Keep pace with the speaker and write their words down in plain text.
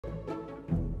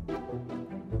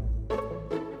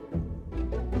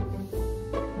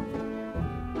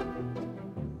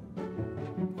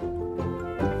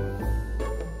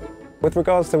With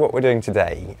regards to what we're doing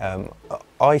today,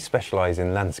 I specialise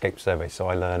in landscape survey, so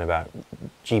I learn about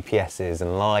GPSs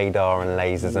and LiDAR and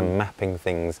lasers and mapping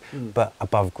things, but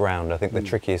above ground. I think the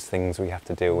trickiest things we have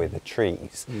to deal with are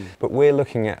trees. But we're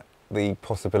looking at the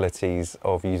possibilities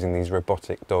of using these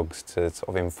robotic dogs to sort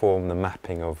of inform the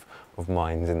mapping of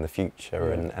mines in the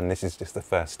future, and this is just the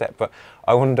first step. But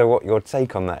I wonder what your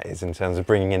take on that is in terms of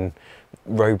bringing in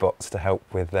robots to help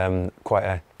with quite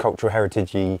a cultural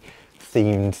heritage-y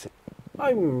themed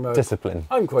discipline.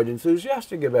 I'm quite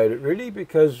enthusiastic about it, really,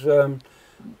 because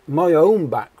my own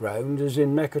background is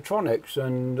in mechatronics,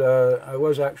 and I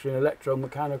was actually an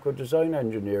electromechanical design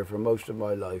engineer for most of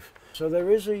my life. So there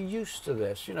is a use to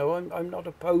this. You know, I'm not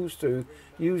opposed to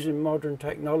using modern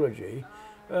technology,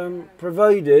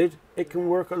 provided it can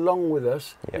work along with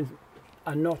us and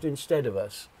not instead of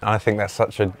us. I think that's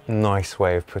such a nice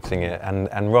way of putting it,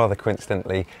 and rather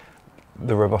coincidentally,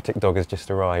 the robotic dog has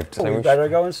just arrived. Well, so we better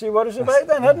go and see what it's about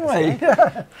then, hadn't we?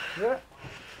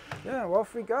 Yeah, well,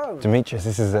 off we go. Demetrius,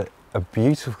 this is a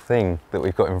beautiful thing that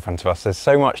we've got in front of us. There's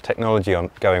so much technology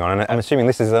going on, and I'm assuming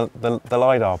this is the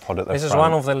LiDAR pod at the front. This is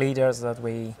one of the leaders that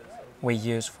we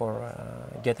use for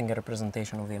getting a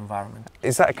representation of the environment.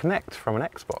 Is that a Connect from an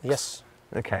Xbox? Yes.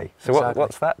 Okay, so exactly.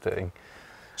 what's that doing?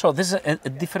 So this is a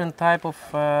different type of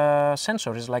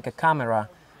sensor. It's like a camera.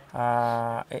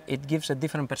 It gives a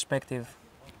different perspective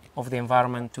of the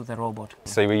environment to the robot.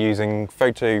 So we're using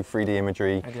photo 3D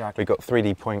imagery, exactly. We've got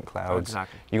 3D point clouds,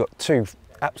 exactly. You've got two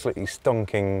absolutely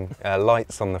stonking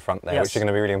lights on the front there, which are going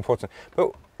to be really important.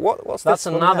 But what's that's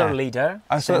this another there? leader.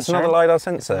 Oh, so that's another LiDAR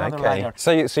sensor, another okay. LiDAR.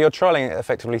 So you're trialling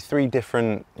effectively 3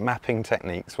 different mapping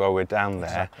techniques while we're down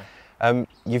there. Exactly.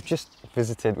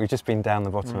 We've just been down the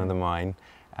bottom of the mine.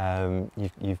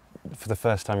 You've for the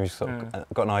first time you've sort of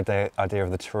got an idea of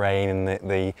the terrain and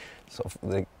the sort of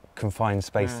the confined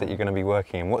space that you're going to be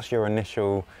working in. What's your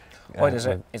initial...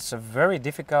 it's a very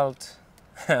difficult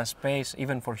space,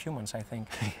 even for humans, I think.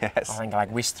 Yes. I think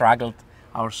like we struggled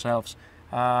ourselves.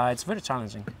 It's very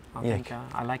challenging. I think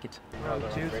I like it. 1,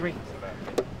 2, 3.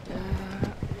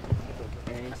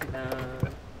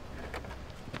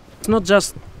 It's not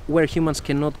just where humans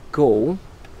cannot go,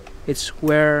 it's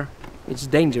where it's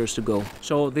dangerous to go.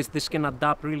 So this can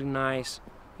adapt really nice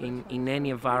in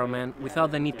any environment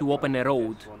without the need to open a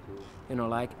road, you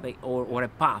know, or a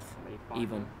path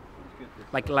even.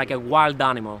 Like a wild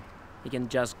animal, it can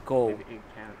just go.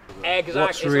 Exactly.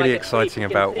 What's really exciting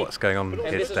about what's going on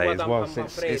here today is whilst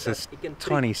it's a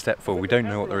tiny step forward, we don't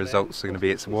know what the results are going to be,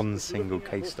 it's one single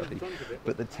case study,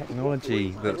 but the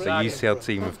technology that the UCL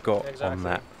team have got on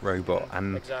that robot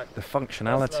and the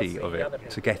functionality of it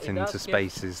to get into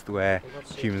spaces where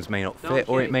humans may not fit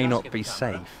or it may not be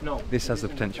safe, this has the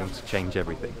potential to change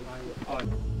everything.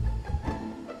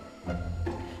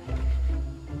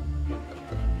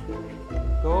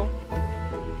 Go,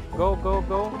 go, go,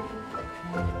 go.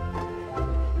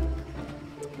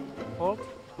 Hold.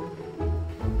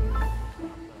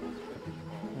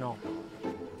 No.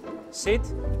 Sit.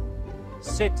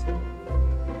 Sit.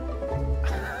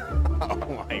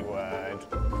 Oh my word.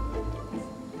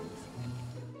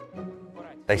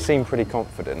 They seem pretty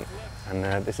confident,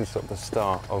 and this is sort of the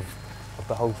start of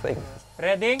the whole thing.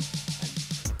 Ready?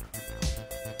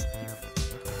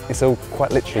 It's all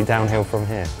quite literally downhill from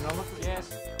here. Yes.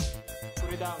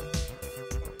 Put it down.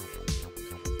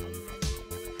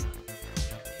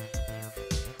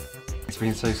 It's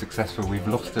been so successful, we've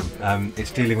lost them. It's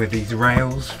dealing with these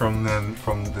rails from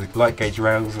the light gauge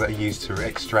rails that are used to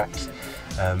extract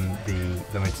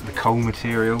the coal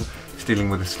material. It's dealing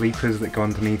with the sleepers that go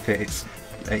underneath it.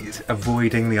 It's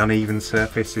avoiding the uneven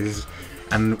surfaces,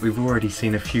 and we've already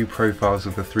seen a few profiles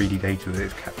of the 3D data that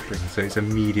it's capturing, so it's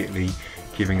immediately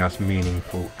giving us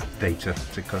meaningful data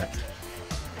to collect.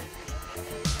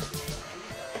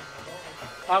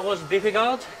 That was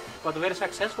difficult, but very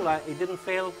successful. It didn't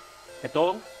fail at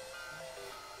all.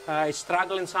 I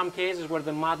struggled in some cases where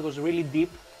the mud was really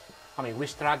deep. I mean, we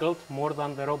struggled more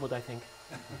than the robot, I think.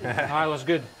 It was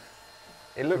good.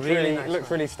 It looked really nice. It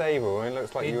looks really stable. It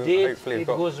looks like you hopefully have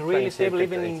got It was really stable,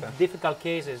 even data. in difficult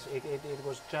cases. It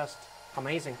was just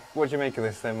amazing. What did you make of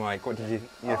this then, Mike? What did you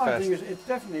first? I think it's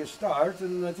definitely a start,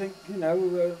 and I think, you know,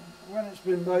 when it's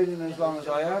been made in as long as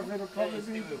I have, it'll probably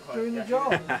be doing the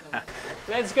job.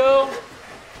 Let's go.